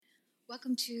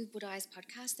Welcome to Buddha's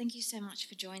podcast. Thank you so much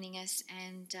for joining us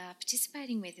and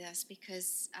participating with us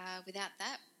because without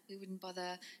that, we wouldn't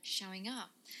bother showing up.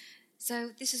 So,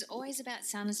 this is always about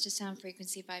soundness to sound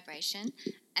frequency vibration.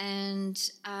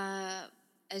 And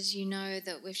as you know,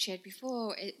 that we've shared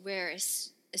before, we're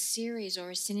a series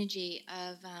or a synergy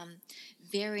of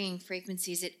varying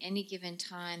frequencies at any given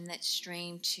time that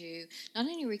stream to not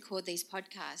only record these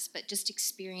podcasts, but just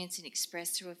experience and express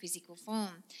through a physical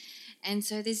form. And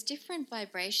so there's different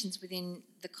vibrations within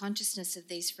the consciousness of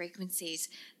these frequencies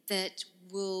that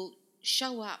will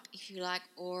show up, if you like,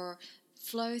 or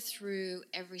flow through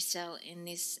every cell in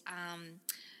this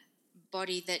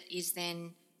body that is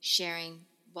then sharing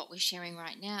what we're sharing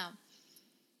right now.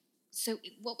 So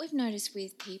what we've noticed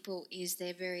with people is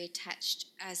they're very attached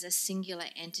as a singular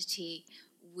entity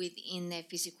within their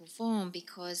physical form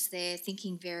because they're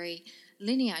thinking very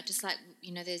linear, just like,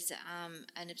 there's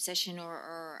an obsession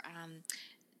or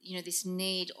this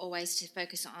need always to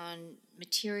focus on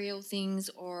material things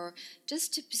or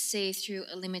just to perceive through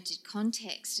a limited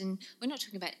context. And we're not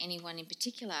talking about anyone in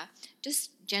particular,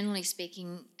 just generally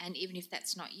speaking, and even if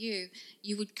that's not you,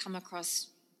 you would come across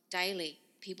daily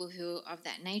people who are of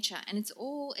that nature, and it's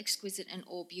all exquisite and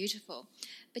all beautiful.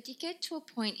 But you get to a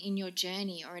point in your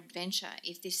journey or adventure,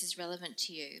 if this is relevant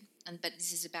to you, but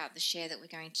this is about the share that we're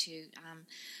going to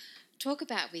talk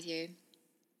about with you,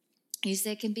 is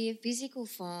there can be a physical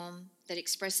form that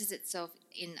expresses itself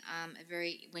in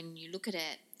when you look at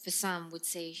it, for some would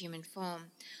see a human form.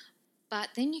 But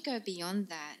then you go beyond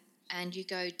that and you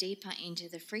go deeper into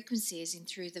the frequencies and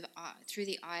through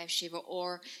the eye of Shiva,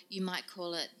 or you might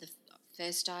call it the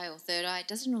first eye or third eye, it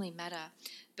doesn't really matter.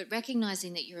 But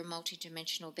recognizing that you're a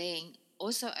multidimensional being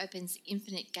also opens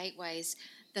infinite gateways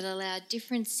that allow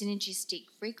different synergistic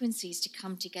frequencies to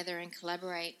come together and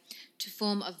collaborate to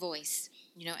form a voice.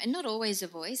 And not always a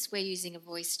voice. We're using a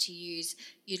voice to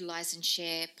utilize and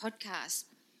share podcasts.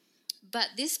 But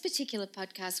this particular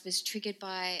podcast was triggered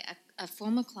by a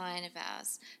former client of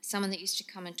ours, someone that used to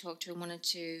come and talk to and wanted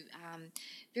to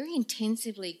very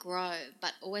intensively grow,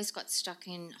 but always got stuck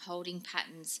in holding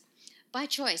patterns by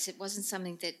choice. It wasn't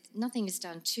something that nothing is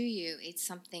done to you. It's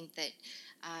something that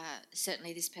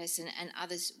certainly this person and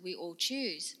others, we all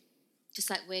choose, just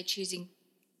like we're choosing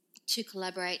to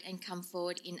collaborate and come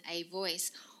forward in a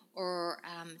voice or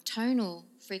tonal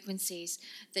frequencies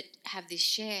that have this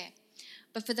share.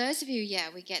 But for those of you,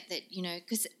 we get that,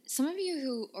 because some of you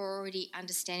who are already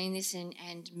understanding this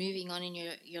and moving on in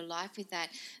your life with that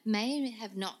may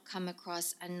have not come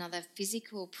across another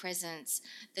physical presence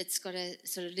that's got a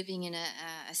sort of living in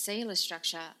a cellular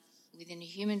structure within a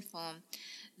human form,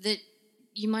 that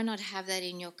you might not have that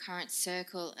in your current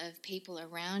circle of people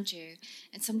around you.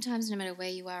 And sometimes no matter where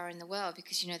you are in the world,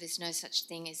 because there's no such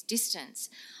thing as distance,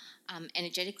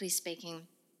 energetically speaking,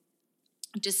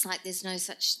 just like there's no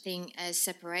such thing as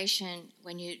separation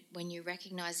when you're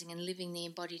recognizing and living the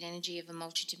embodied energy of a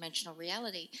multidimensional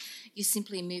reality. You're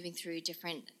simply moving through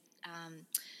different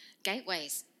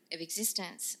gateways of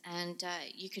existence, and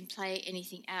you can play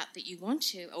anything out that you want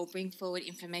to, or bring forward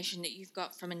information that you've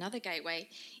got from another gateway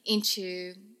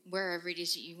into wherever it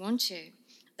is that you want to.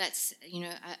 That's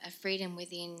a freedom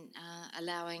within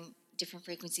allowing different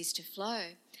frequencies to flow.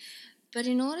 But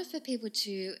in order for people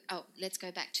to, let's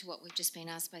go back to what we've just been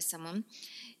asked by someone.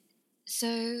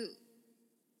 So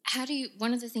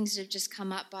one of the things that have just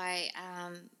come up by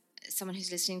someone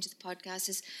who's listening to the podcast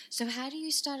is, so how do you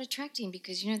start attracting?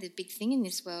 Because, the big thing in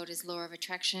this world is law of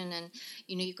attraction, and,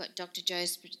 you've got Dr. Joe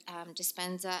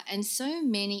Dispenza and so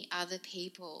many other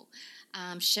people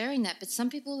sharing that. But some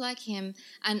people like him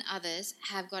and others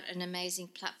have got an amazing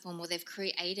platform, or they've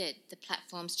created the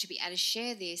platforms to be able to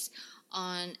share this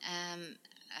on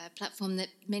a platform that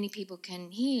many people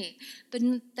can hear. But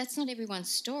that's not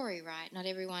everyone's story, right? Not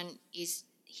everyone is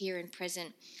here and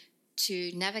present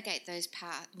to navigate those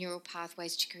neural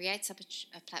pathways to create such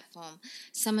a platform.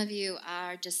 Some of you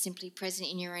are just simply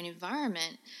present in your own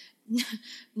environment,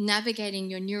 navigating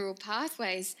your neural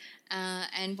pathways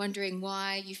and wondering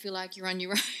why you feel like you're on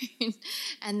your own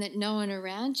and that no one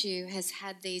around you has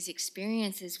had these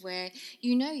experiences where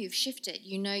you've shifted,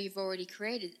 you've already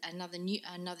created another new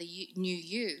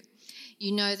you.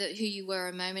 You know that who you were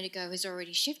a moment ago has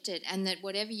already shifted, and that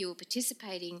whatever you were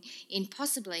participating in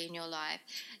possibly in your life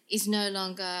is no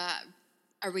longer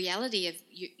a reality of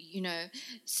you.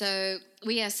 So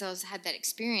we ourselves had that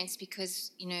experience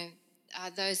because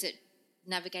those that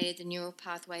navigated the neural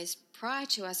pathways prior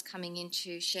to us coming in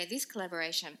to share this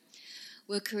collaboration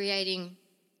were creating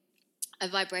a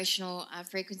vibrational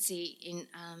frequency in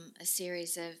a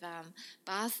series of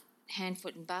bath hand,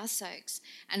 foot and bar soaks.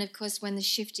 And of course, when the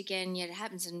shift again yet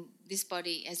happens, and this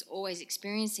body is always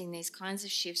experiencing these kinds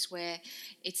of shifts where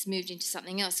it's moved into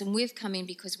something else. And we've come in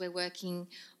because we're working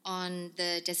on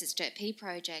the Desert Sturt Pea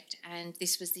project, and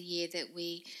this was the year that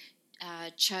we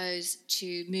chose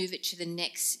to move it to the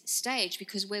next stage,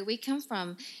 because where we come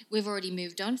from, we've already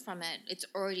moved on from it. It's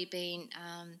already been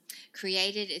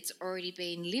created. It's already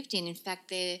been lived in. In fact,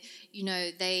 they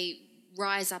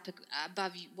rise up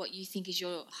above what you think is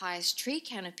your highest tree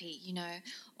canopy.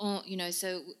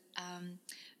 So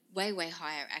way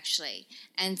higher actually.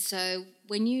 And so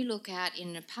when you look out in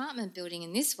an apartment building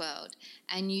in this world,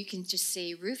 and you can just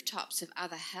see rooftops of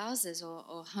other houses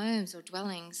or homes or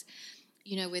dwellings.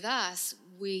 With us,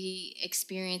 we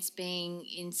experience being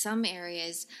in some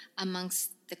areas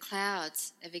amongst the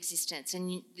clouds of existence,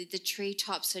 and the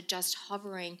treetops are just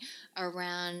hovering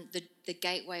around the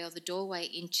gateway or the doorway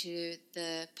into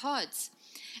the pods.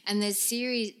 And there's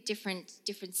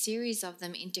different series of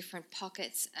them in different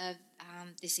pockets of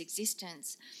this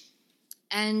existence.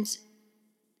 And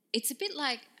it's a bit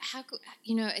like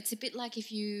it's a bit like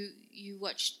if you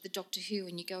watch the Doctor Who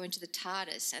and you go into the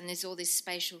TARDIS and there's all this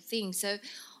spatial thing. So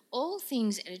all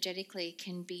things energetically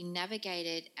can be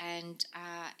navigated and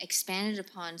expanded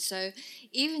upon. So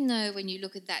even though when you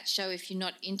look at that show, if you're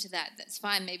not into that, that's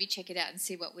fine. Maybe check it out and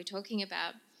see what we're talking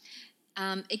about.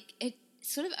 It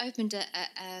sort of opened a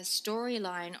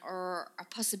storyline or a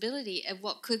possibility of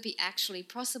what could be actually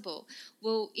possible.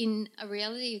 Well, in a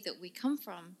reality that we come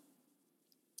from,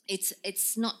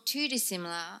 it's not too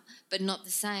dissimilar, but not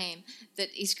the same, that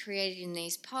is created in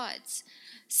these pods.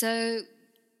 So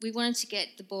we wanted to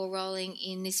get the ball rolling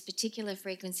in this particular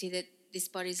frequency that this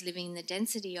body's living in the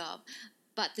density of,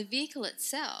 but the vehicle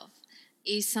itself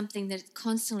is something that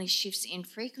constantly shifts in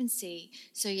frequency.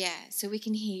 So we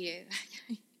can hear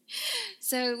you.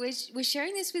 So we're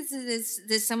sharing this with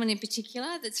there's someone in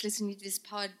particular that's listening to this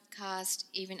podcast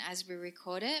even as we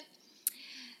record it.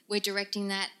 We're directing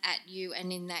that at you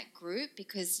and in that group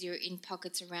because you're in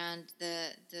pockets around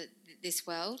this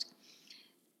world.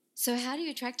 So how do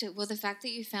you attract it? Well, the fact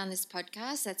that you found this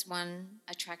podcast, that's one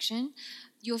attraction.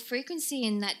 Your frequency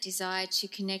in that desire to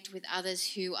connect with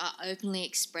others who are openly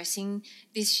expressing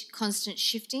this constant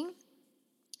shifting.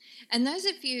 And those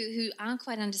of you who aren't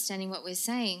quite understanding what we're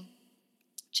saying,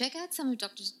 check out some of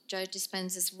Dr. Joe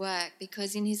Dispenza's work,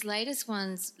 because in his latest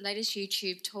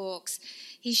YouTube talks,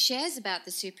 he shares about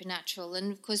the supernatural.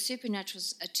 And of course, supernatural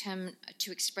is a term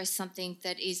to express something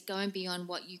that is going beyond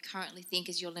what you currently think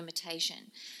is your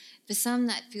limitation. For some,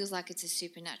 that feels like it's a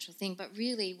supernatural thing, but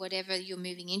really whatever you're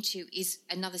moving into is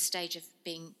another stage of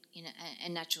being in a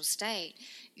natural state.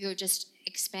 You're just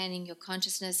expanding your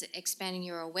consciousness, expanding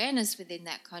your awareness within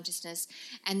that consciousness,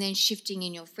 and then shifting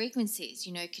in your frequencies,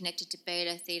 connected to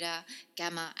beta, theta,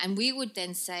 gamma. And we would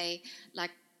then say,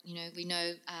 we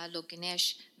know Lord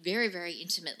Ganesh very, very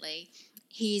intimately.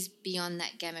 He's beyond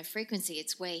that gamma frequency.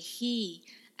 It's where he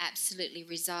absolutely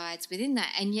resides within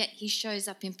that, and yet he shows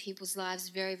up in people's lives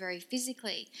very, very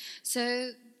physically.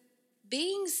 So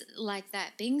beings like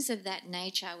that, beings of that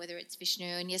nature, whether it's Vishnu,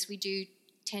 and yes, we do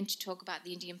tend to talk about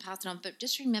the Indian Parthenon, but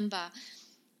just remember,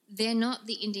 they're not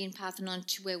the Indian Parthenon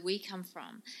to where we come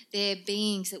from. They're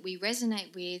beings that we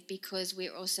resonate with because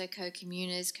we're also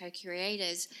co-communers,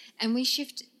 co-creators, and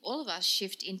all of us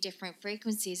shift in different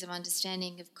frequencies of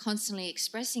understanding, of constantly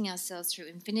expressing ourselves through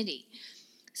infinity.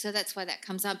 So that's why that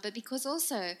comes up. But because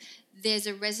also there's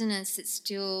a resonance that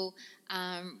still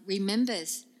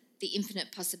remembers the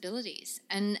infinite possibilities.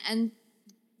 And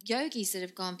yogis that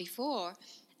have gone before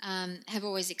have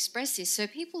always expressed this. So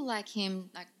people like him,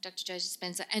 like Dr. Joe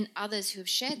Dispenza, and others who have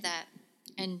shared that,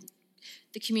 and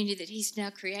the community that he's now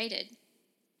created,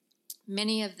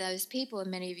 many of those people and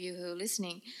many of you who are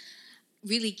listening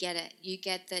really get it. You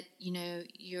get that,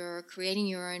 you're creating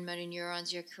your own motor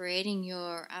neurons, you're creating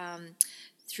your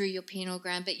through your pineal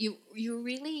gland, but you're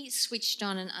really switched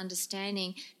on and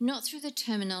understanding, not through the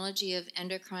terminology of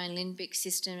endocrine, limbic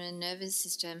system and nervous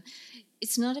system.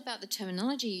 It's not about the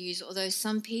terminology you use, although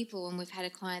some people, and we've had a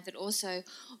client that also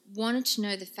wanted to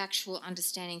know the factual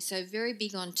understanding, so very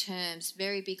big on terms,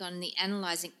 very big on the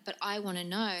analysing, but I want to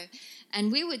know.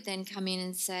 And we would then come in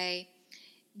and say,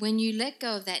 when you let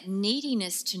go of that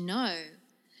neediness to know,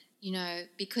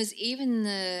 because even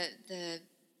the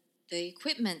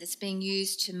equipment that's being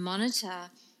used to monitor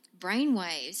brain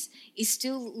waves is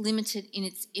still limited in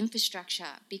its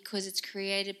infrastructure, because it's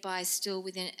created by still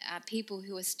within people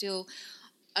who are still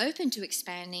open to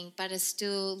expanding but are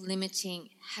still limiting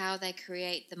how they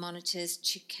create the monitors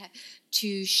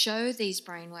to show these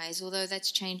brainwaves, although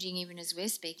that's changing even as we're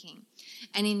speaking.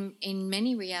 And in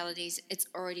many realities, it's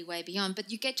already way beyond.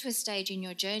 But you get to a stage in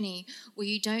your journey where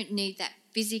you don't need that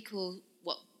physical,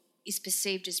 what is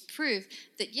perceived as proof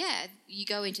that, yeah, you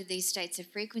go into these states of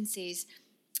frequencies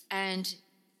and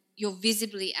you're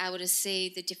visibly able to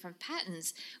see the different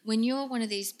patterns. When you're one of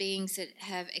these beings that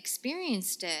have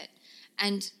experienced it,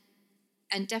 and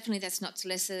definitely that's not to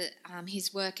lesser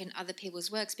his work and other people's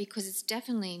works, because it's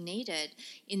definitely needed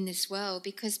in this world,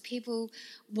 because people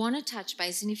want to touch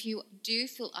base. And if you do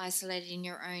feel isolated in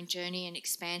your own journey and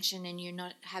expansion and you're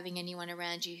not having anyone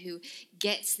around you who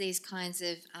gets these kinds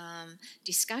of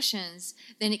discussions,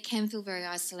 then it can feel very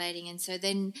isolating. And so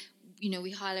then,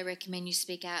 we highly recommend you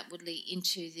speak outwardly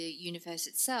into the universe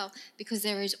itself, because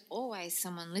there is always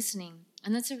someone listening.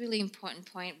 And that's a really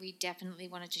important point we definitely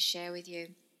wanted to share with you.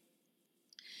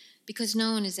 Because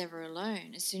no one is ever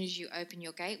alone. As soon as you open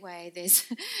your gateway,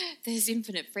 there's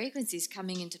infinite frequencies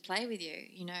coming into play with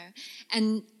you,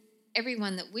 And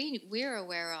everyone that we're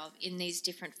aware of in these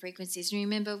different frequencies. And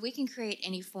remember, we can create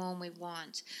any form we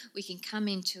want. We can come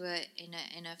into it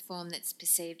in a form that's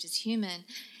perceived as human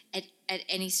at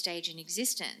any stage in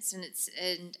existence, and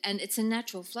it's a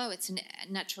natural flow. It's a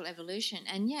natural evolution.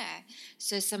 And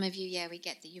so some of you, we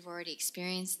get that you've already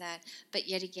experienced that, but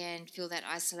yet again feel that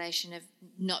isolation of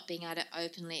not being able to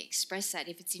openly express that.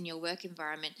 If it's in your work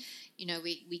environment,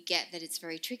 we get that it's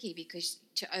very tricky, because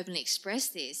to openly express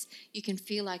this, you can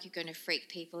feel like you're going to freak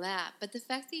people out. But the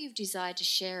fact that you've desired to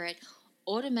share it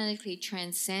automatically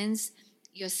transcends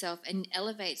yourself and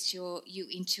elevates you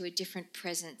into a different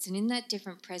presence. And in that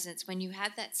different presence, when you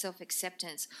have that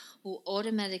self-acceptance, will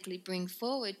automatically bring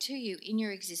forward to you in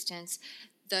your existence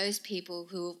those people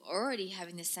who are already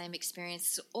having the same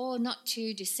experiences or not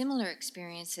too dissimilar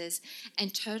experiences,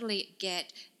 and totally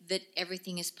get that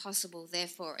everything is possible.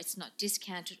 Therefore, it's not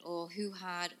discounted or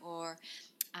hoo-ha'd, or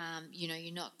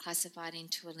you're not classified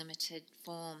into a limited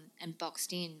form and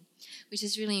boxed in, which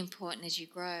is really important as you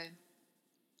grow.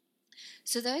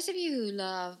 So those of you who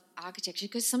love architecture,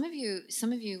 because some of you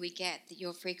we get that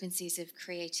your frequencies of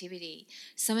creativity,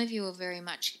 some of you are very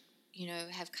much,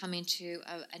 have come into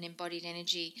an embodied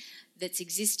energy that's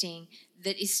existing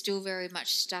that is still very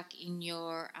much stuck in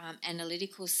your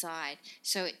analytical side.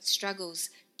 So it struggles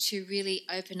to really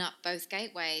open up both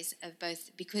gateways of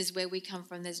both, because where we come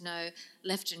from, there's no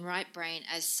left and right brain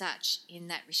as such in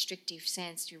that restrictive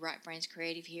sense. Your right brain's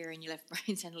creative here and your left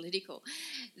brain's analytical.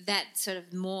 That sort of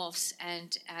morphs,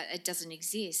 and it doesn't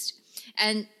exist.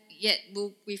 And yet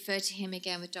we'll refer to him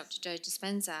again with Dr. Joe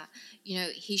Dispenza.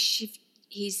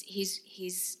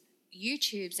 His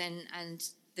YouTubes and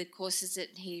the courses that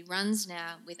he runs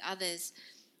now with others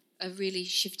are really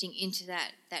shifting into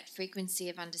that frequency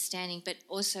of understanding, but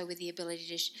also with the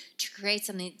ability to create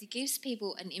something that gives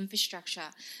people an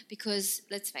infrastructure. Because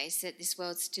let's face it, this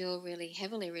world still really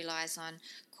heavily relies on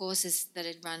courses that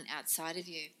are run outside of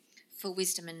you for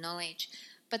wisdom and knowledge.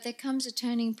 But there comes a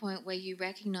turning point where you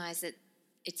recognize that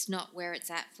it's not where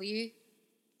it's at for you,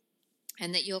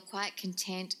 and that you're quite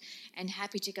content and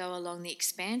happy to go along the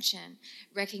expansion,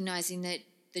 recognizing that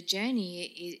the journey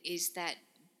is that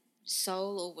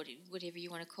soul, or whatever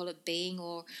you want to call it, being,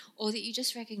 or that you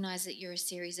just recognize that you're a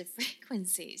series of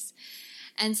frequencies.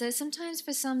 And so sometimes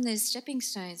for some there's stepping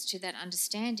stones to that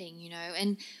understanding,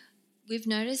 and we've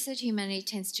noticed that humanity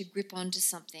tends to grip onto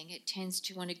something. It tends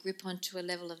to want to grip onto a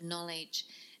level of knowledge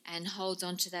and holds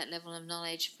on to that level of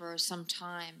knowledge for some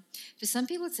time. For some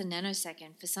people it's a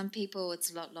nanosecond. For some people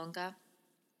it's a lot longer.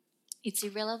 It's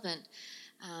irrelevant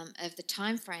of the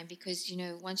time frame, because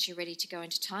once you're ready to go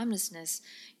into timelessness,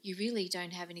 you really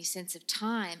don't have any sense of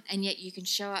time, and yet you can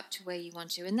show up to where you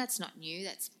want to. And that's not new.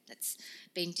 That's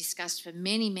been discussed for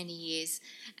many, many years.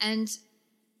 And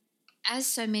as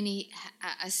so many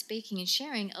are speaking and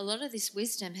sharing, a lot of this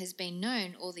wisdom has been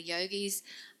known. All the yogis,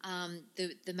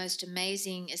 the most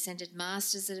amazing ascended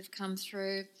masters that have come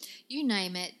through, you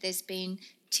name it, there's been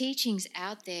teachings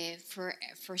out there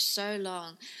for so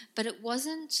long, but it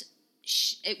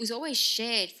was always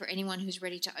shared for anyone who's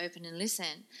ready to open and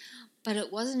listen, but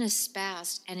it wasn't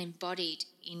espoused and embodied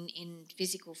in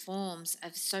physical forms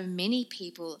of so many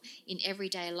people in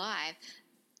everyday life,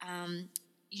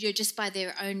 just by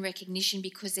their own recognition,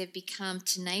 because they've become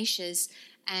tenacious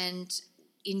and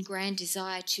in grand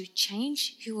desire to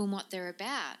change who and what they're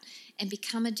about and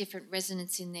become a different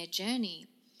resonance in their journey.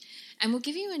 And we'll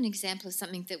give you an example of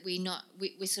something that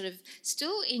we're sort of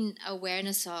still in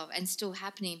awareness of and still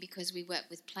happening, because we work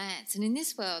with plants. And in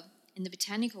this world, in the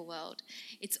botanical world,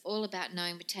 it's all about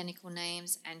knowing botanical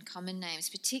names and common names,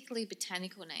 particularly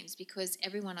botanical names, because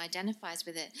everyone identifies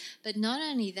with it. But not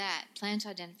only that, plant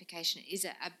identification is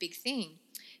a big thing.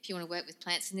 If you want to work with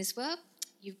plants in this world,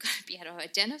 you've got to be able to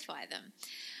identify them.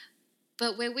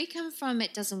 But where we come from,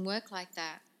 it doesn't work like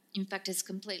that. In fact, it's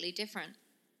completely different.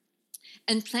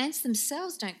 And plants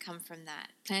themselves don't come from that.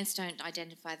 Plants don't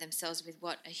identify themselves with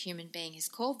what a human being has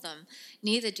called them.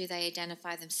 Neither do they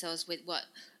identify themselves with what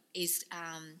is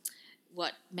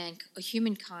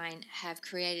humankind have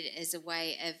created as a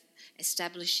way of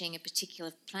establishing a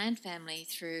particular plant family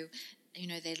through,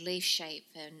 their leaf shape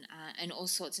and all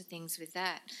sorts of things with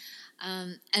that.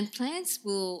 And plants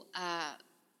will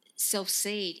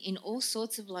self-seed in all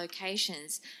sorts of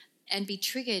locations and be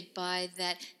triggered by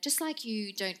that. Just like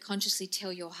you don't consciously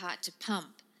tell your heart to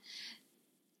pump,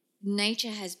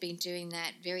 nature has been doing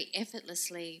that very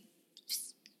effortlessly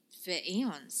for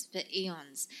eons.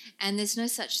 And there's no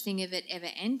such thing of it ever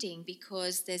ending,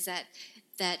 because there's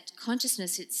that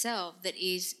consciousness itself that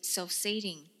is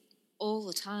self-seeding all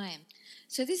the time.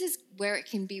 So this is where it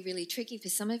can be really tricky for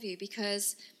some of you,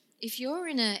 because if you're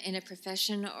in a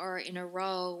profession or in a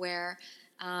role where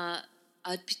a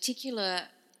particular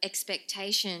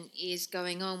expectation is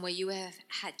going on, where you have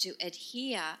had to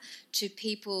adhere to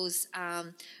people's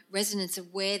resonance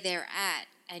of where they're at,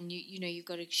 and you've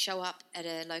got to show up at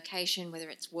a location, whether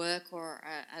it's work or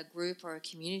a group or a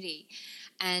community,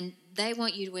 and they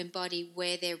want you to embody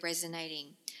where they're resonating,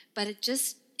 but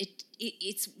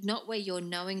it's not where your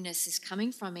knowingness is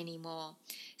coming from anymore.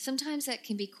 Sometimes that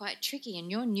can be quite tricky, and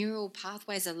your neural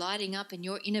pathways are lighting up and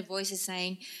your inner voice is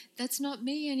saying, that's not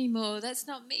me anymore, that's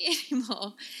not me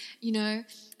anymore,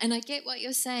 and I get what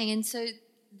you're saying. And so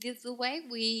the way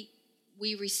we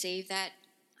receive that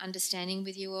understanding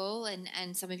with you all,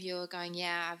 and some of you are going,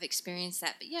 yeah, I've experienced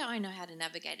that, but yeah, I know how to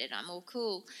navigate it, I'm all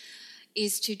cool,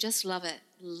 is to just love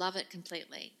it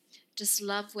completely. Just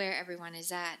love where everyone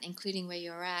is at, including where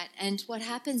you're at. And what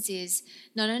happens is,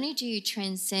 not only do you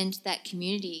transcend that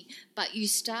community, but you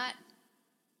start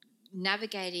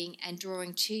navigating and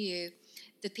drawing to you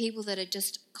the people that are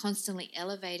just constantly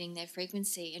elevating their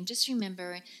frequency. And just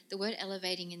remember, the word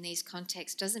elevating in these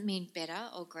contexts doesn't mean better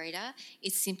or greater.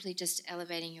 It's simply just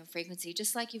elevating your frequency.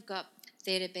 Just like you've got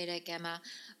theta, beta, gamma,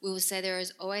 we will say there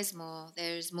is always more.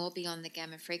 There is more beyond the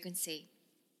gamma frequency.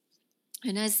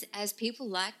 And as people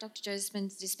like Dr. Joseph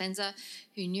Dispenza,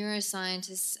 who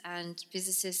neuroscientists and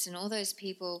physicists and all those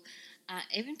people,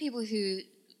 even people who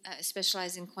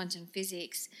specialize in quantum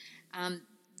physics,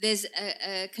 there's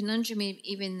a conundrum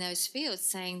even in those fields,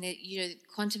 saying that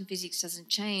quantum physics doesn't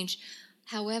change.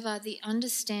 However, the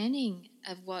understanding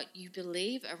of what you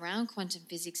believe around quantum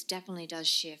physics definitely does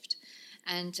shift.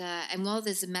 And while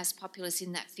there's a mass populace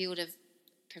in that field of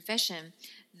profession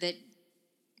that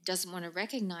doesn't want to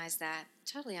recognize that,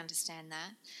 totally understand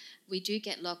that. We do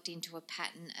get locked into a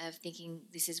pattern of thinking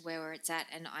this is where it's at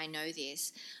and I know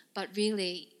this. But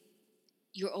really,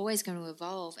 you're always going to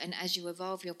evolve, and as you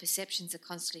evolve, your perceptions are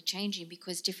constantly changing,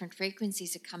 because different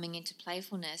frequencies are coming into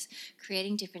playfulness,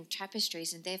 creating different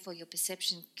tapestries, and therefore your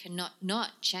perception cannot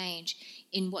not change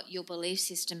in what your belief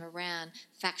system around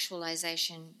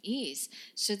factualization is.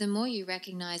 So the more you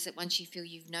recognize that once you feel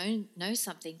you've know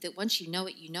something, that once you know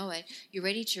it, you're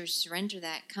ready to surrender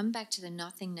that, come back to the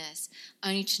nothingness,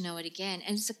 only to know it again.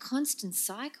 And it's a constant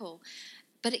cycle,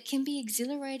 but it can be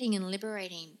exhilarating and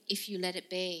liberating if you let it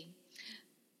be.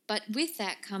 But with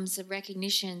that comes the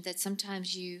recognition that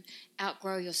sometimes you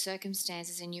outgrow your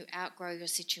circumstances and you outgrow your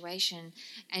situation,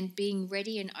 and being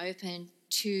ready and open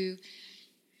to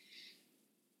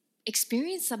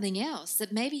experience something else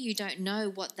that maybe you don't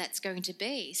know what that's going to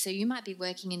be. So you might be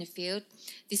working in a field,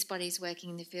 this body's working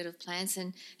in the field of plants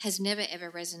and has never ever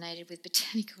resonated with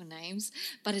botanical names,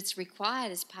 but it's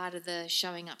required as part of the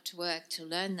showing up to work to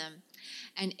learn them.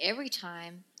 And every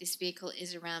time this vehicle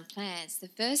is around plants, the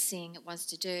first thing it wants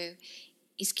to do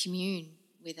is commune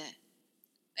with it.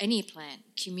 Any plant,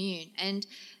 commune. And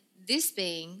this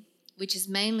being, which is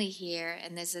mainly here,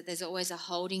 and there's always a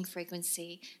holding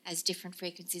frequency as different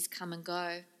frequencies come and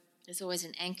go. There's always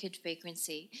an anchored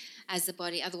frequency as the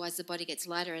body, otherwise the body gets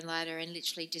lighter and lighter and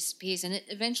literally disappears. And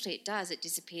eventually it does, it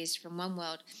disappears from one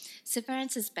world. Sir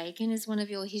Francis Bacon is one of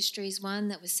your histories, one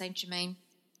that was Saint Germain,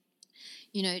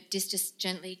 just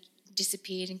gently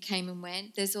disappeared and came and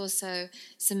went. There's also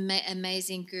some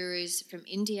amazing gurus from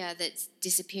India that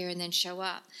disappear and then show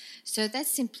up. So that's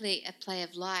simply a play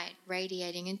of light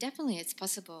radiating, and definitely it's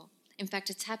possible. In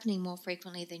fact, it's happening more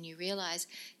frequently than you realize.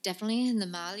 Definitely in the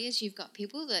Himalayas, you've got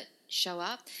people that show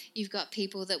up. You've got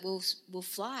people that will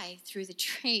fly through the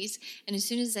trees, and as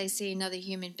soon as they see another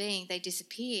human being, they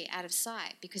disappear out of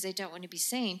sight because they don't want to be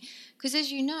seen. Because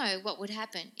as you know, what would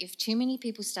happen if too many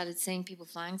people started seeing people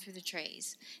flying through the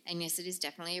trees? And yes, it is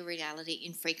definitely a reality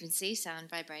in frequency, sound,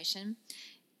 vibration.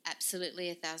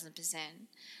 Absolutely 1,000%.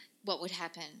 What would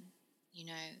happen? You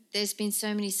know, there's been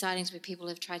so many sightings where people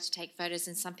have tried to take photos,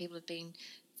 and some people have been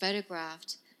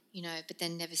photographed, but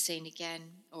then never seen again,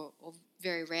 or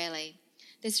very rarely.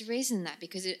 There's a reason that,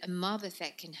 because a mob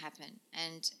effect can happen,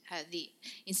 and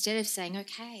instead of saying,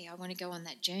 okay, I want to go on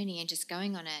that journey and just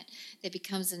going on it, there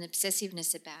becomes an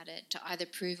obsessiveness about it to either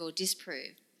prove or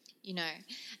disprove.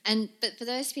 But for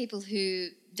those people who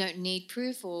don't need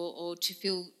proof or to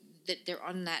feel that they're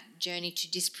on that journey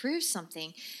to disprove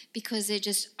something, because they're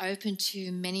just open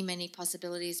to many, many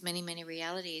possibilities, many, many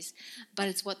realities, but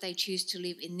it's what they choose to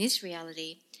live in this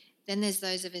reality. Then there's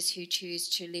those of us who choose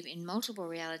to live in multiple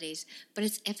realities, but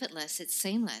it's effortless, it's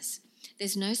seamless.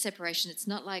 There's no separation. It's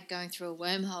not like going through a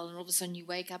wormhole and all of a sudden you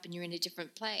wake up and you're in a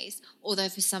different place, although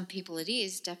for some people it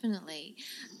is, definitely.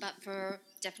 But for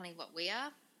definitely what we are,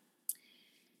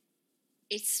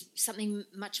 it's something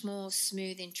much more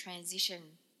smooth in transition.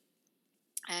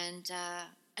 And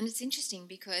it's interesting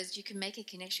because you can make a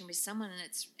connection with someone and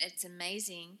it's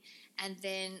amazing, and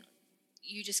then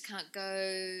you just can't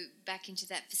go back into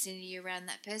that vicinity around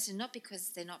that person, not because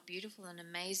they're not beautiful and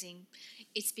amazing.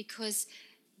 It's because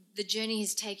the journey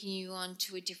has taken you on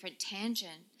to a different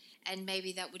tangent, and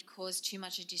maybe that would cause too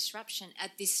much a disruption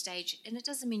at this stage. And it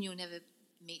doesn't mean you'll never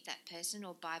meet that person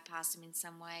or bypass them in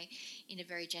some way in a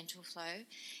very gentle flow.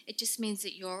 It just means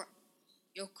that your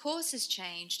course has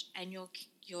changed, and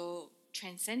you're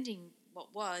transcending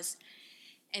what was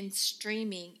and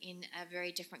streaming in a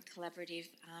very different collaborative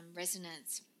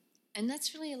resonance. And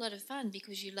that's really a lot of fun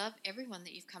because you love everyone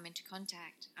that you've come into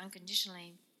contact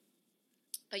unconditionally,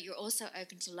 but you're also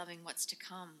open to loving what's to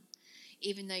come,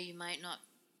 even though you might not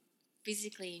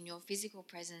physically in your physical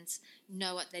presence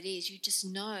know what that is. You just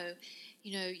know,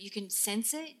 you can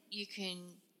sense it, you can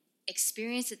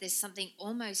experience that there's something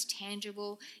almost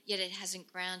tangible, yet it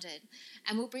hasn't grounded.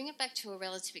 And we'll bring it back to a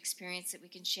relative experience that we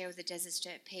can share with the Desert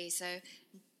Stirp P. So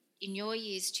in your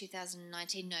years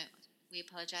 2019, no, we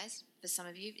apologise for some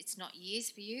of you, it's not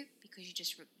years for you because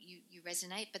you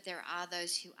resonate, but there are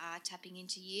those who are tapping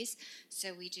into years,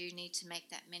 so we do need to make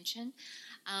that mention.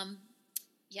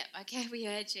 Yep, okay, we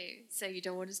heard you. So you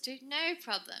don't want us to? No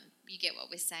problem. You get what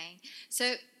we're saying.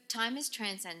 So time is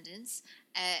transcendence.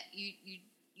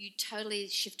 You totally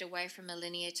shift away from a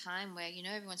linear time where,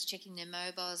 everyone's checking their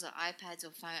mobiles or iPads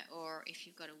or phone, or if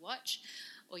you've got a watch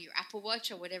or your Apple Watch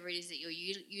or whatever it is that you're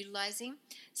utilizing.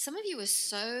 Some of you are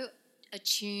so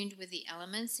attuned with the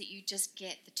elements that you just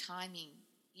get the timing,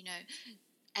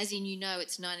 as in,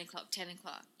 it's 9 o'clock, 10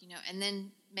 o'clock, and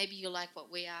then maybe you're like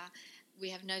what we are. We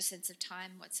have no sense of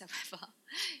time whatsoever.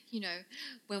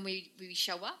 When we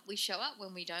show up, we show up.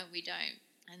 When we don't, we don't.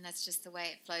 And that's just the way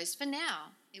it flows. For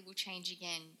now, it will change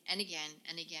again and again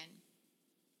and again.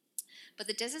 But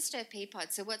the Desert Stirp Pod,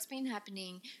 so what's been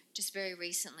happening just very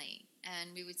recently,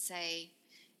 and we would say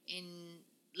in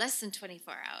less than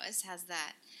 24 hours, how's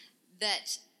that?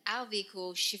 That our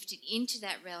vehicle shifted into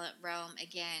that realm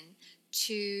again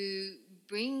to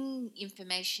bring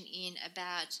information in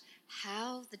about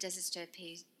how the Desert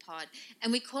Stirp Pod,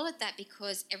 and we call it that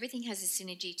because everything has a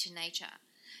synergy to nature.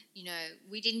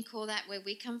 We didn't call that where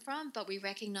we come from, but we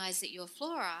recognise that your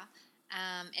flora,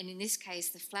 and in this case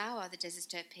the flower, the Desert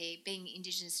Stirp P, being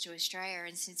indigenous to Australia,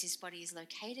 and since this body is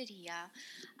located here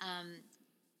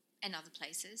and other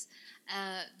places,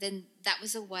 then that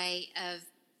was a way of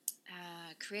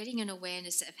creating an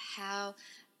awareness of how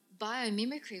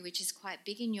biomimicry, which is quite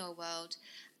big in your world,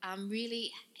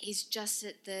 really is just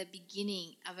at the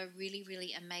beginning of a really,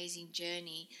 really amazing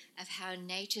journey of how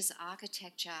nature's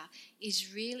architecture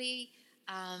is really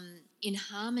in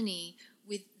harmony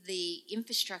with the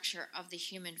infrastructure of the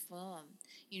human form.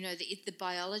 The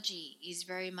biology is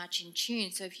very much in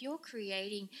tune. So if you're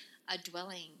creating a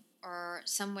dwelling or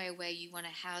somewhere where you want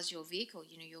to house your vehicle,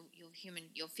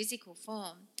 your physical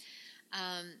form,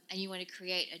 and you want to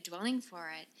create a dwelling for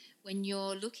it, when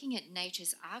you're looking at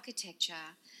nature's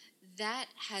architecture, that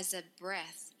has a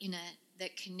breath in it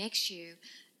that connects you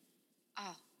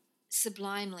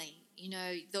sublimely.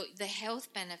 The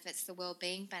health benefits, the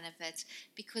well-being benefits,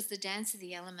 because the dance of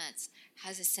the elements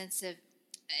has a sense of,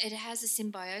 it has a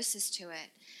symbiosis to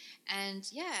it. And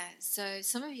so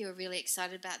some of you are really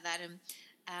excited about that.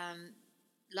 And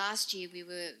last year we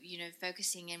were,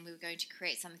 focusing, and we were going to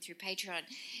create something through Patreon,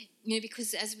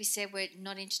 because as we said, we're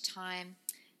not into time.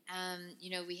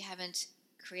 We haven't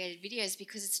created videos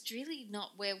because it's really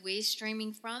not where we're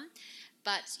streaming from.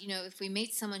 But, if we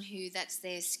meet someone who that's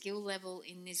their skill level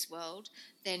in this world,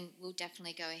 then we'll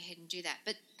definitely go ahead and do that.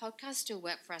 But podcasts still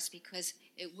work for us because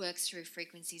it works through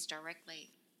frequencies directly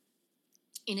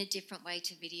in a different way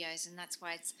to videos, and that's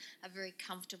why it's a very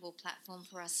comfortable platform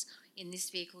for us in this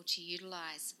vehicle to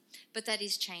utilize. But that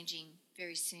is changing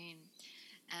very soon.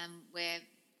 We're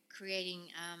creating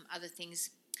other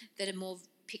things that are more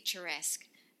picturesque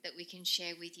that we can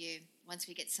share with you. Once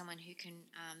we get someone who can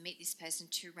meet this person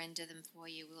to render them for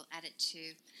you, we'll add it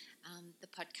to the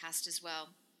podcast as well,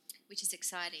 which is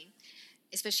exciting,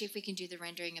 especially if we can do the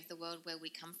rendering of the world where we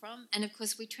come from. And of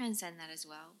course, we transcend that as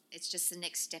well. It's just the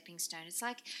next stepping stone. It's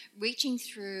like reaching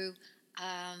through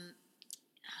a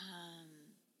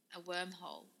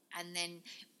wormhole, and then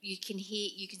you can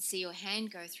see your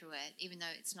hand go through it, even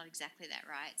though it's not exactly that,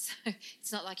 right? So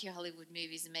it's not like your Hollywood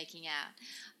movies are making out.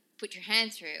 Put your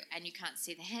hand through and you can't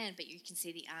see the hand, but you can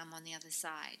see the arm on the other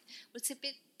side. Well,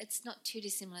 it's not too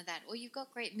dissimilar to that. Or you've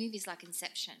got great movies like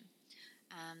Inception.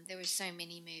 There were so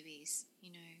many movies,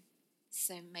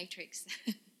 so Matrix.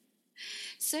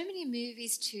 So many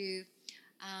movies to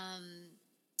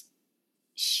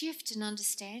shift an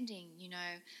understanding,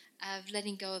 of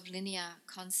letting go of linear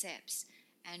concepts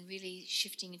and really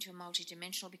shifting into a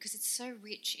multidimensional, because it's so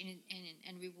rich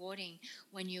and rewarding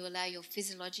when you allow your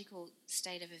physiological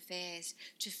state of affairs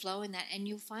to flow in that, and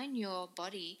you'll find your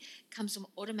body comes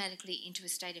automatically into a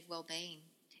state of well-being.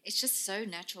 It's just so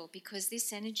natural because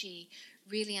this energy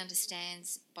really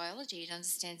understands biology. It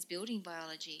understands building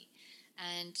biology.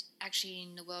 And actually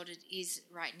in the world it is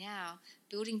right now,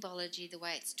 building biology the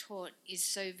way it's taught is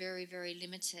so very, very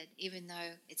limited. Even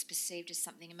though it's perceived as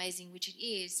something amazing, which it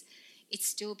is, it's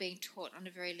still being taught on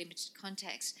a very limited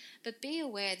context. But be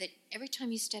aware that every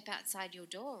time you step outside your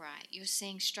door, right, you're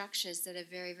seeing structures that are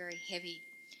very, very heavy,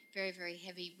 very, very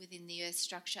heavy within the earth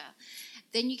structure.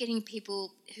 Then you're getting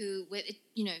people who,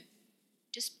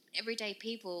 just everyday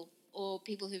people, or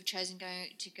people who've chosen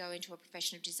to go into a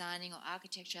profession of designing or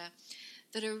architecture,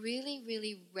 that are really,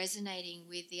 really resonating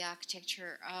with the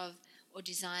architecture of or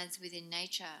designs within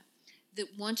nature,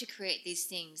 that want to create these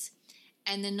things.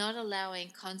 And they're not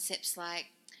allowing concepts like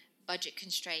budget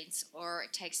constraints or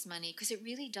it takes money, because it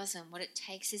really doesn't. What it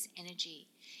takes is energy.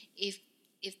 If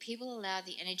people allow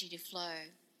the energy to flow,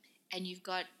 and you've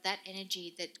got that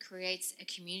energy that creates a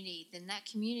community, then that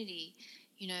community,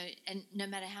 and no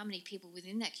matter how many people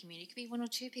within that community, it could be one or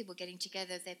two people getting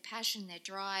together, their passion, their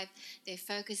drive, their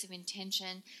focus of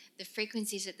intention, the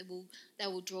frequencies that they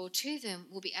will draw to them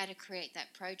will be able to create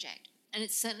that project. And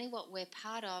it's certainly what we're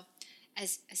part of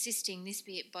as assisting this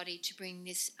body to bring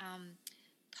this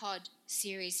pod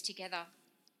series together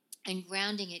and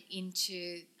grounding it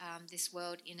into this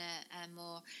world in a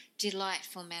more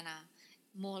delightful manner,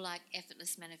 more like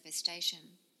effortless manifestation.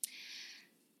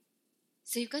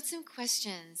 So you've got some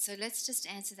questions. So let's just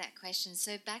answer that question.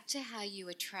 So back to how you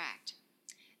attract.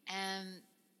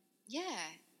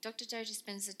 Dr. Joe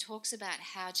Dispenza talks about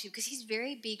how to, because he's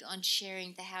very big on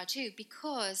sharing the how to,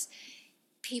 because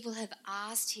people have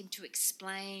asked him to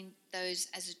explain those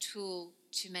as a tool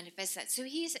to manifest that. So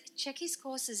check his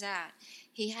courses out.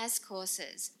 He has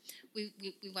courses. We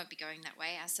won't be going that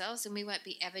way ourselves, and we won't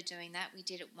be ever doing that. We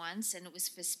did it once, and it was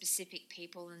for specific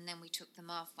people, and then we took them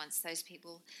off once those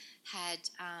people had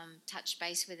touched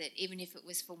base with it, even if it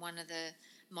was for one of the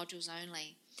modules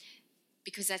only,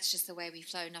 because that's just the way we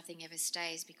flow. Nothing ever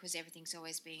stays, because everything's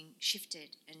always being shifted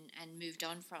and moved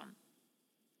on from.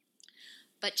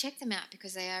 But check them out,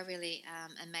 because they are really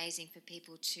amazing for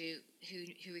people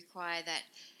who require that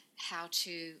how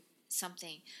to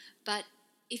something. But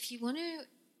if you want to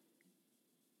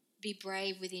be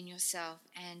brave within yourself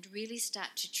and really start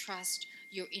to trust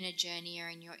your inner journey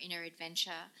and your inner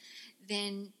adventure,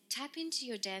 then tap into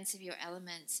your dance of your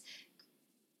elements.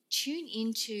 Tune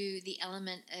into the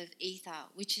element of ether,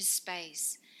 which is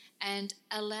space, and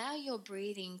allow your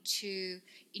breathing to,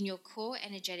 in your core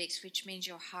energetics, which means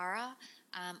your hara,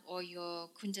 or your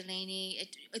kundalini.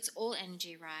 It's all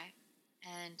energy, right?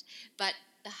 But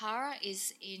the hara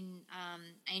is in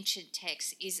ancient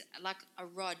texts is like a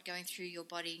rod going through your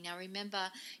body. Now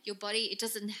remember, your body, it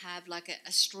doesn't have like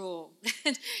a straw.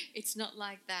 It's not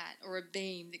like that, or a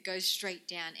beam that goes straight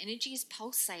down. Energy is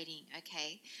pulsating,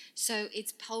 okay? So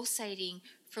it's pulsating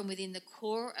from within the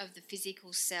core of the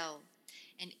physical cell,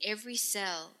 and every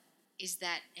cell is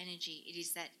that energy. It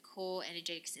is that core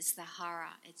energetics. It's the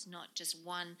hara. It's not just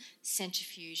one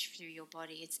centrifuge through your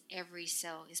body. It's every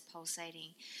cell is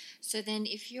pulsating. So then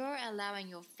if you're allowing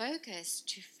your focus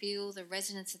to feel the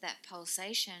resonance of that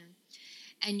pulsation,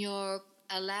 and you're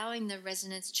allowing the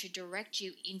resonance to direct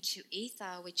you into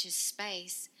ether, which is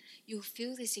space, you'll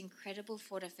feel this incredible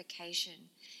fortification.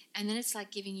 And then it's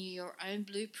like giving you your own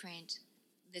blueprint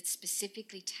that's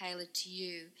specifically tailored to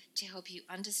you to help you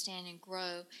understand and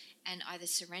grow and either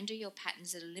surrender your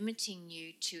patterns that are limiting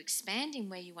you to expanding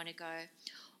where you want to go,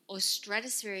 or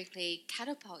stratospherically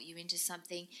catapult you into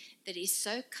something that is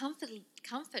so comforting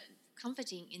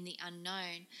in the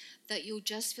unknown that you'll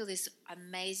just feel this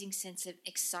amazing sense of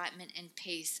excitement and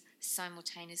peace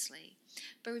simultaneously.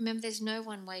 But remember, there's no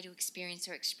one way to experience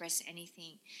or express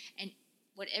anything, and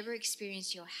whatever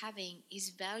experience you're having is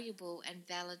valuable and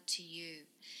valid to you.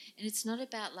 And it's not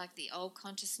about like the old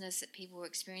consciousness that people were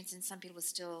experiencing. Some people are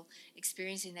still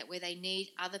experiencing that, where they need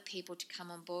other people to come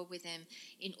on board with them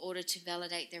in order to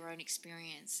validate their own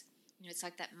experience. It's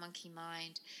like that monkey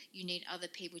mind. You need other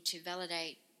people to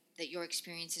validate that your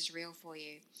experience is real for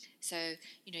you. So,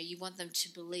 you want them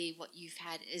to believe what you've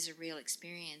had is a real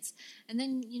experience. And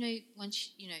then,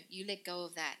 once, you let go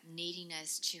of that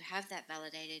neediness to have that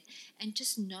validated, and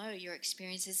just know your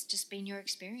experience has just been your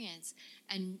experience.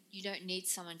 And you don't need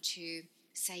someone to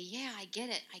say, yeah, I get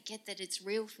it. I get that it's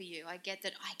real for you. I get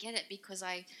it because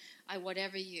I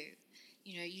whatever you.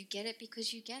 You get it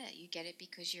because you get it. You get it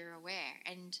because you're aware.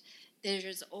 And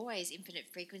there's always infinite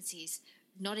frequencies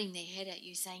nodding their head at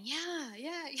you saying,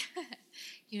 yeah.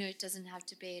 It doesn't have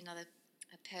to be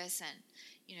a person.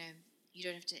 You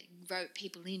don't have to rope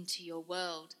people into your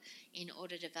world in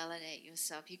order to validate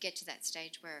yourself. You get to that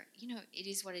stage where, it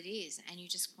is what it is and you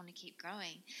just want to keep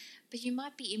growing. But you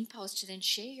might be impulsed to then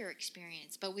share your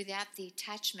experience, but without the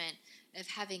attachment of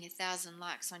having 1,000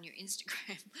 likes on your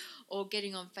Instagram or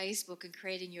getting on Facebook and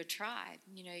creating your tribe.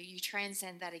 You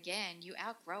transcend that again. You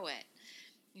outgrow it.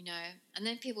 And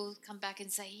then people come back and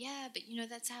say, yeah, but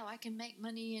that's how I can make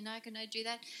money and I do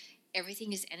that.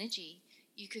 Everything is energy.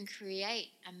 You can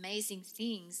create amazing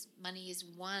things. Money is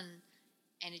one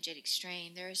energetic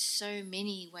stream. There are so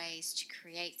many ways to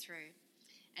create through.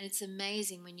 And it's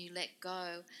amazing when you let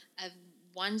go of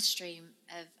one stream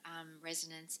of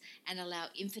resonance and allow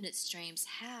infinite streams,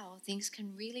 how things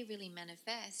can really, really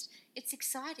manifest. It's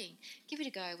exciting. Give it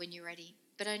a go when you're ready,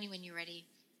 but only when you're ready.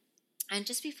 And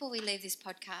just before we leave this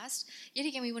podcast, yet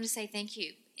again, we want to say thank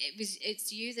you.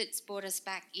 It's you that's brought us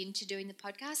back into doing the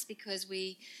podcast, because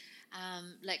we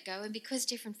let go, and because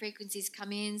different frequencies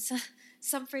come in.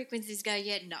 Some frequencies go,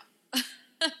 yeah, no.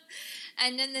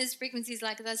 And then there's frequencies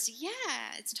like this,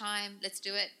 yeah, it's time, let's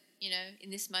do it, in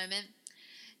this moment.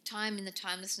 Time in the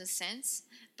timelessness sense.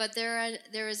 But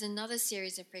there is another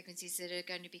series of frequencies that are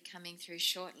going to be coming through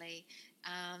shortly,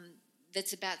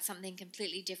 that's about something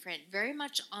completely different, very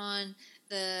much on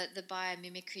the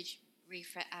biomimicry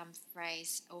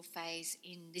phrase or phase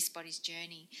in this body's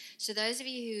journey. So those of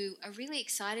you who are really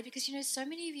excited, because so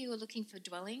many of you are looking for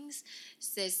dwellings.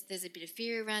 So there's a bit of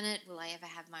fear around it. Will I ever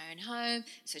have my own home?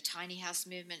 So tiny house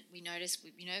movement, we noticed,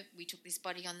 we took this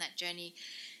body on that journey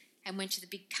and went to the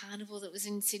big carnival that was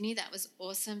in Sydney. That was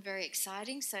awesome, very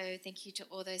exciting. So thank you to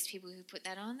all those people who put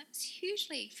that on. That was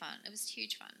hugely fun. It was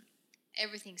huge fun.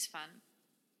 Everything's fun.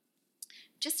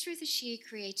 Just through the sheer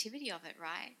creativity of it,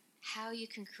 right? How you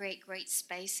can create great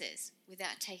spaces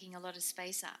without taking a lot of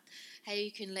space up. How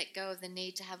you can let go of the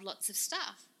need to have lots of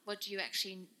stuff. What do you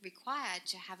actually require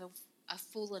to have a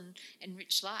full and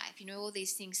enriched life? All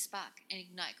these things spark and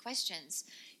ignite questions.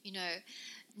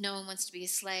 No one wants to be a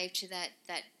slave to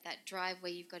that drive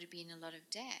where you've got to be in a lot of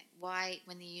debt. Why,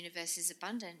 when the universe is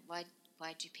abundant, why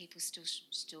do people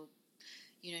still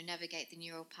navigate the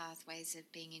neural pathways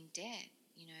of being in debt?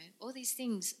 All these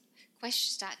things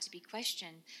start to be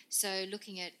questioned. So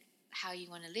looking at how you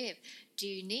want to live. Do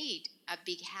you need a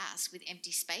big house with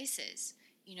empty spaces?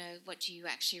 What do you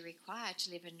actually require to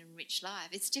live an enriched life?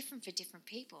 It's different for different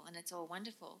people, and it's all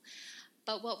wonderful.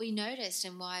 But what we noticed,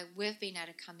 and why we've been able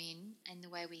to come in the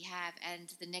way we have,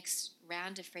 and the next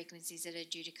round of frequencies that are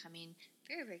due to come in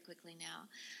very, very quickly now,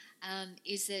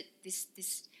 is that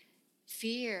this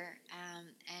fear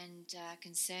and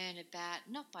concern about,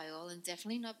 not by all and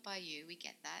definitely not by you, we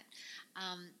get that,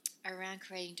 around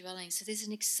creating dwellings. So there's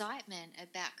an excitement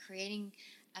about creating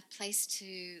a place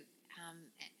to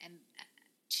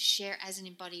share as an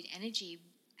embodied energy,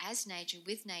 as nature,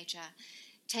 with nature,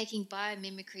 taking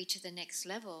biomimicry to the next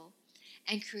level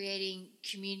and creating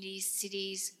communities,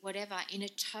 cities, whatever, in a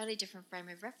totally different frame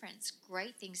of reference.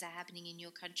 Great things are happening in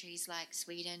your countries like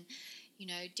Sweden,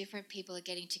 different people are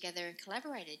getting together and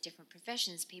collaborating, different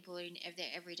professions, people in their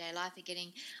everyday life are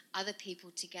getting other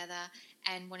people together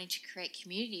and wanting to create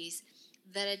communities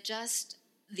that are just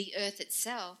the earth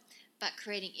itself, but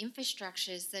creating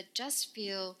infrastructures that just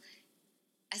feel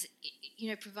as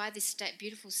provide this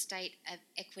beautiful state of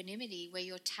equanimity where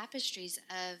your tapestries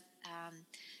of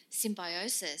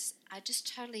symbiosis are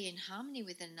just totally in harmony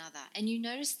with another. And you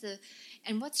notice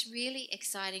and what's really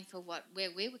exciting for where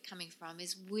we were coming from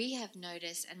is we have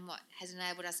noticed, and what has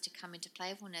enabled us to come into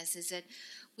playfulness is that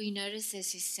we notice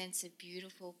there's this sense of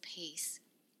beautiful peace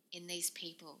in these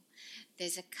people.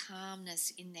 There's a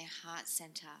calmness in their heart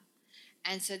center.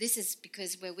 And so this is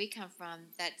because where we come from,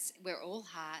 we're all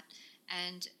heart,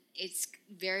 and it's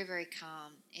very, very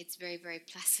calm. It's very, very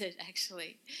placid,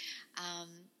 actually.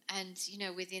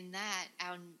 And within that,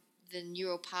 the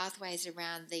neural pathways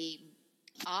around the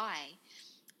eye,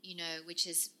 which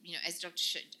is, as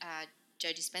Dr. Joe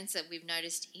Dispenza, we've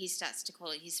noticed he starts to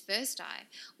call it his first eye.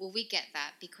 Well, we get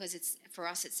that because for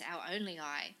us, it's our only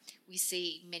eye. We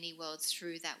see many worlds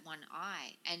through that one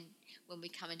eye. And when we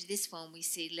come into this form, we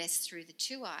see less through the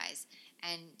two eyes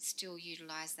and still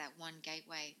utilize that one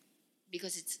gateway,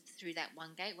 because it's through that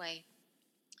one gateway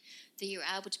that you're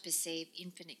able to perceive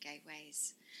infinite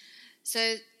gateways.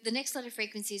 So the next lot of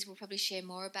frequencies we'll probably share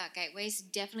more about gateways.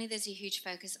 Definitely there's a huge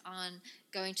focus on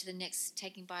going to the next,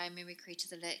 taking biomimicry to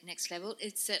the next level.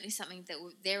 It's certainly something that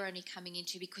they're only coming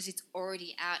into because it's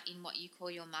already out in what you call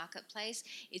your marketplace.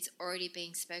 It's already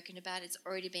being spoken about. It's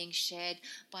already being shared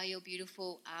by your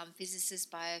beautiful physicists,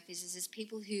 biophysicists,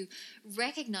 people who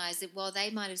recognize that while they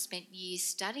might have spent years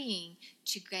studying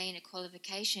to gain a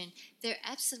qualification, they're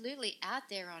absolutely out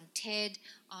there on TED,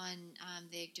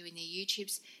 they're doing their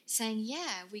YouTubes, saying,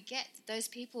 yeah, we get that those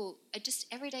people are just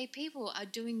everyday people are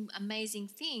doing amazing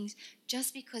things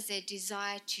just because their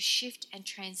desire to shift and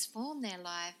transform their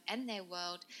life and their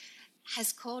world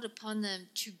has called upon them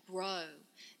to grow.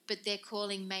 But their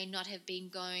calling may not have been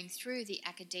going through the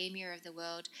academia of the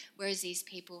world, whereas these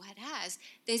people has.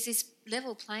 There's this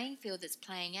level playing field that's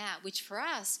playing out, which for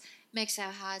us makes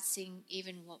our hearts sing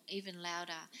even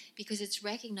louder, because it's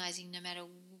recognizing no matter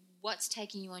what's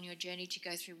taking you on your journey to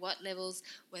go through what levels,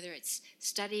 whether it's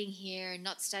studying here and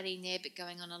not studying there, but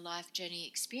going on a life journey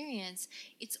experience,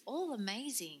 it's all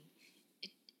amazing.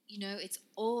 It's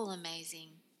all amazing.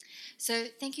 So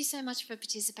thank you so much for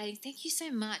participating. Thank you so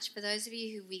much for those of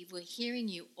you who we were hearing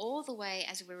you all the way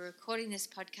as we were recording this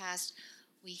podcast.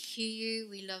 We hear you,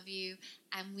 we love you,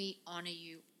 and we honor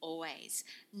you always.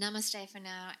 Namaste for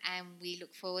now, and we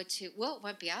look forward to, well, it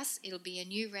won't be us, it'll be a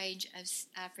new range of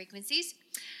frequencies.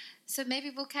 So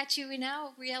maybe we'll catch you in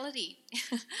our reality,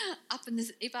 up in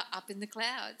the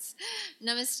clouds.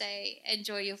 Namaste.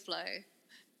 Enjoy your flow.